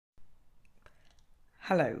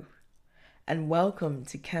Hello, and welcome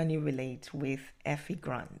to Can You Relate with Effie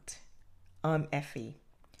Grant. I'm Effie.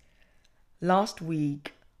 Last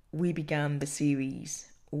week, we began the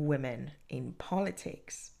series Women in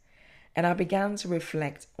Politics, and I began to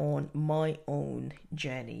reflect on my own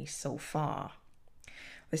journey so far.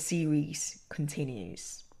 The series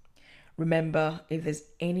continues. Remember, if there's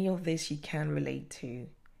any of this you can relate to,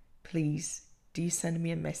 please do send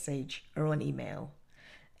me a message or an email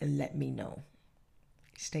and let me know.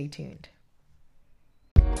 Stay tuned.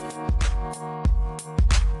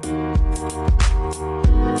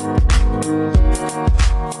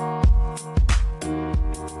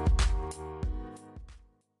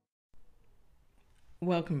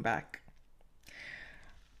 Welcome back.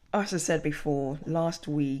 As I said before, last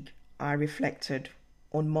week I reflected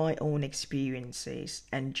on my own experiences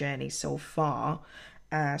and journey so far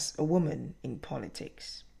as a woman in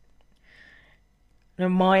politics. Now,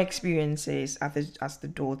 my experiences as the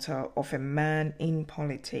daughter of a man in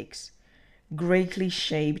politics greatly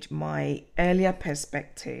shaped my earlier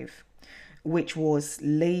perspective, which was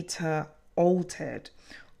later altered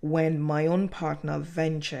when my own partner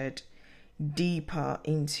ventured deeper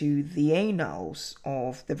into the annals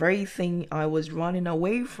of the very thing I was running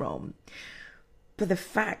away from. But the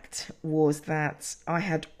fact was that I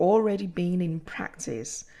had already been in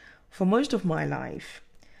practice for most of my life,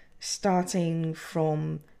 starting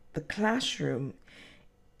from the classroom,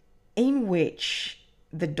 in which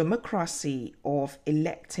the democracy of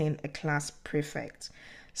electing a class prefect,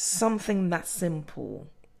 something that simple,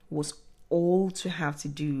 was all to have to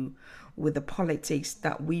do with the politics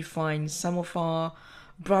that we find some of our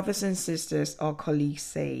brothers and sisters or colleagues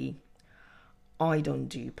say, I don't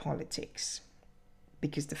do politics.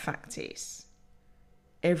 Because the fact is,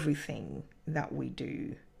 everything that we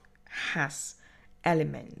do has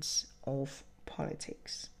elements of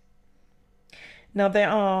politics. Now,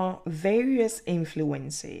 there are various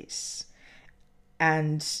influences,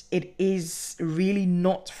 and it is really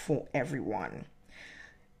not for everyone.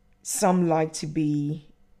 Some like to be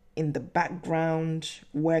in the background,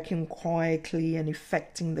 working quietly and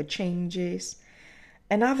effecting the changes,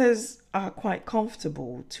 and others are quite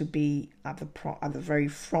comfortable to be at the very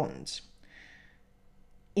front.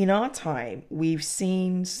 In our time, we've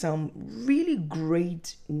seen some really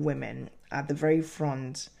great women at the very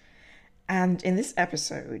front. And in this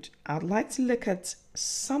episode, I'd like to look at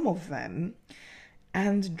some of them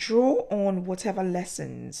and draw on whatever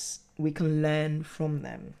lessons we can learn from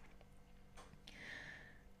them.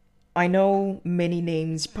 I know many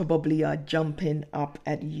names probably are jumping up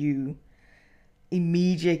at you.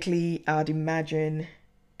 Immediately, I'd imagine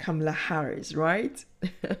Kamala Harris, right?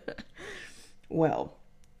 Well,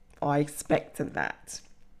 I expected that.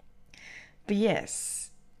 But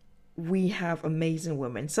yes, we have amazing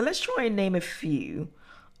women. So let's try and name a few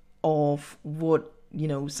of what,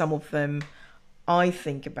 some of them I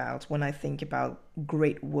think about when I think about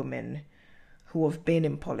great women who have been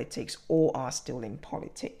in politics or are still in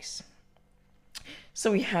politics.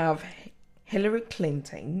 So we have Hillary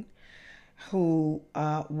Clinton, who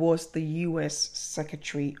was the US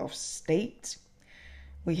Secretary of State.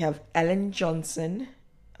 We have Ellen Johnson,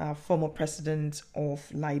 former president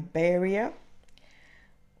of Liberia.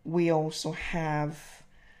 We also have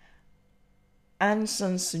Aung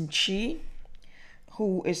San Suu Kyi,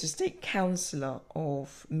 who is a state councillor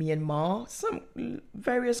of Myanmar. Some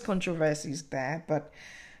various controversies there, but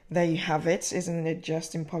there you have it. Isn't it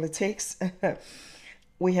just in politics?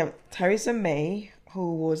 We have Theresa May,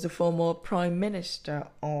 who was the former Prime Minister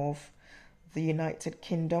of the United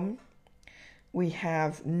Kingdom. We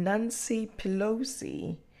have Nancy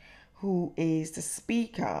Pelosi, who is the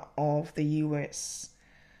Speaker of the US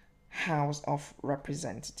House of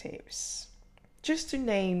Representatives. Just to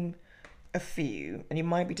name a few, and you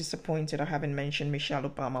might be disappointed I haven't mentioned Michelle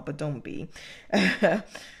Obama, but don't be.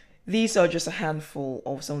 These are just a handful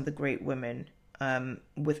of some of the great women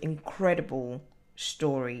with incredible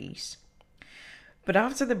stories. But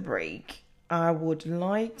after the break, I would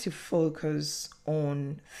like to focus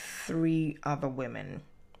on three other women: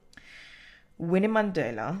 Winnie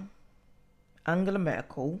Mandela, Angela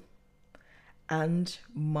Merkel, and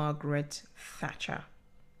Margaret Thatcher.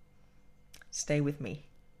 Stay with me.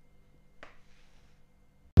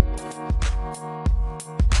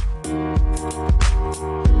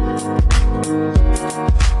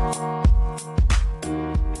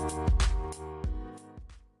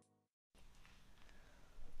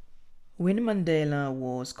 Winnie Mandela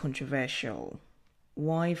was controversial.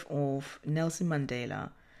 Wife of Nelson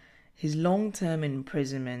Mandela, his long-term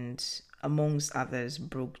imprisonment, amongst others,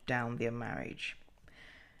 broke down their marriage.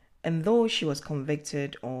 And though she was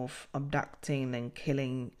convicted of abducting and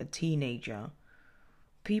killing a teenager,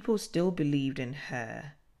 people still believed in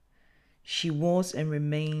her. She was and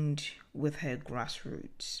remained with her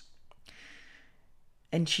grassroots.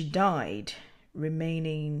 And she died,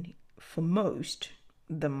 remaining, for most,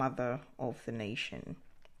 the mother of the nation.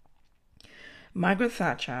 Margaret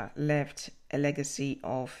Thatcher left a legacy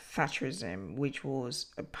of Thatcherism, which was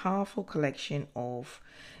a powerful collection of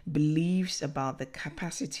beliefs about the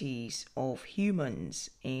capacities of humans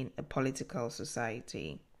in a political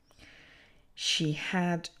society. She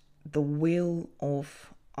had the will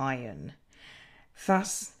of iron,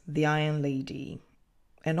 thus the Iron Lady,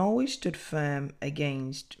 and always stood firm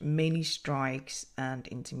against many strikes and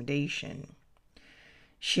intimidation.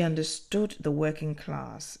 She understood the working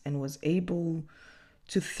class and was able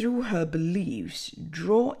to, through her beliefs,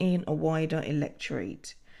 draw in a wider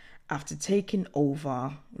electorate after taking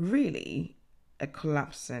over, really, a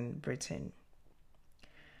collapsing Britain.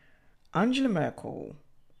 Angela Merkel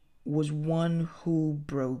was one who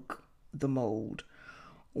broke the mold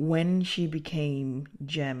when she became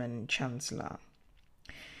German Chancellor.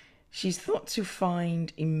 She's thought to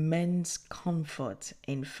find immense comfort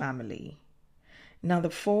in family. Now,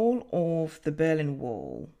 the fall of the Berlin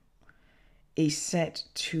Wall is said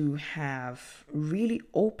to have really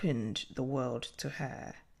opened the world to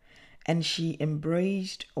her, and she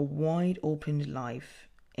embraced a wide open life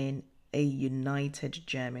in a united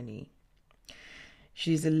Germany.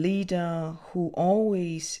 She's a leader who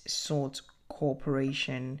always sought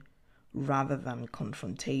cooperation rather than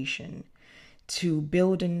confrontation to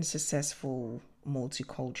building successful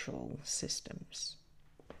multicultural systems.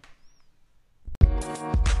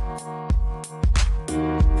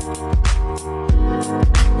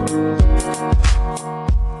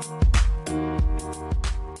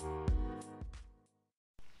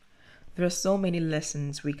 There are so many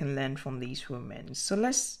lessons we can learn from these women. So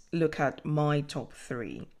let's look at my top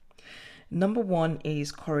 3. Number 1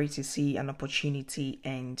 is courage to see an opportunity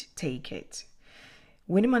and take it.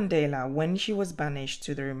 Winnie Mandela, when she was banished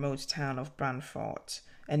to the remote town of Brantford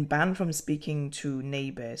and banned from speaking to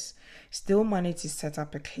neighbors, still managed to set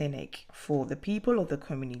up a clinic for the people of the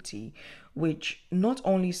community, which not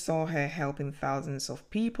only saw her helping thousands of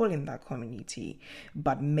people in that community,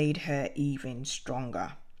 but made her even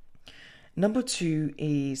stronger. Number 2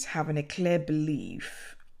 is having a clear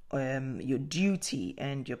belief, your duty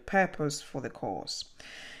and your purpose for the cause.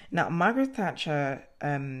 Now, Margaret Thatcher,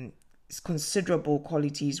 considerable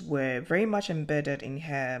qualities were very much embedded in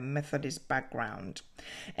her Methodist background,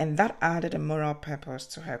 and that added a moral purpose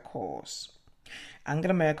to her cause.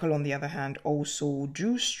 Angela Merkel, on the other hand, also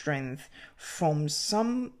drew strength from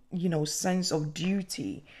some, sense of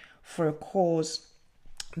duty for a cause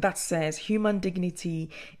that says human dignity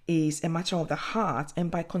is a matter of the heart, and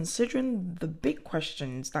by considering the big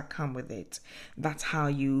questions that come with it, that's how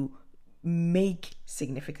you make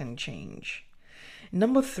significant change.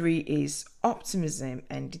 Number 3 is optimism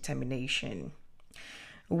and determination.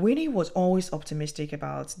 Winnie was always optimistic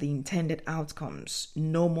about the intended outcomes,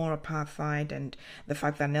 no more apartheid, and the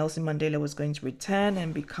fact that Nelson Mandela was going to return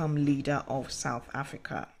and become leader of South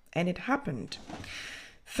Africa. And it happened.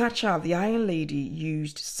 Thatcher, the Iron Lady,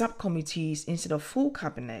 used subcommittees instead of full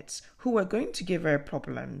cabinets who were going to give her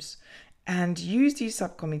problems, and used these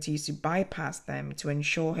subcommittees to bypass them to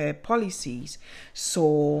ensure her policies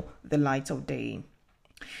saw the light of day.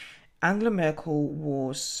 Angela Merkel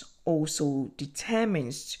was also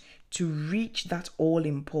determined to reach that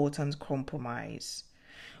all-important compromise,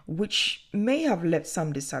 which may have left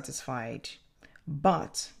some dissatisfied,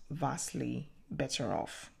 but vastly better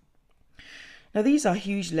off. Now, these are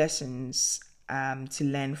huge lessons to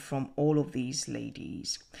learn from all of these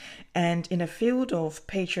ladies. And in a field of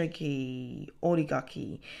patriarchy,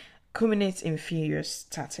 oligarchy, communist inferior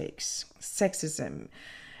statics, sexism,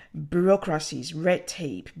 bureaucracies, red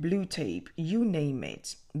tape, blue tape, you name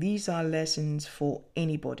it, these are lessons for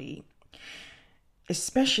anybody,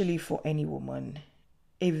 especially for any woman.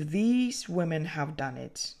 If these women have done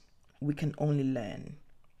it, we can only learn.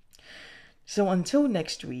 So until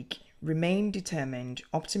next week, remain determined,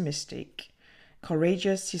 optimistic,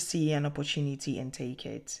 courageous to see an opportunity and take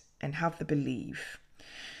it, and have the belief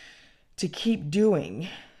to keep doing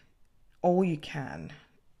all you can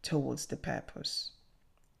towards the purpose.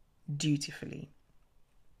 Dutifully.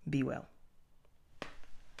 Be well.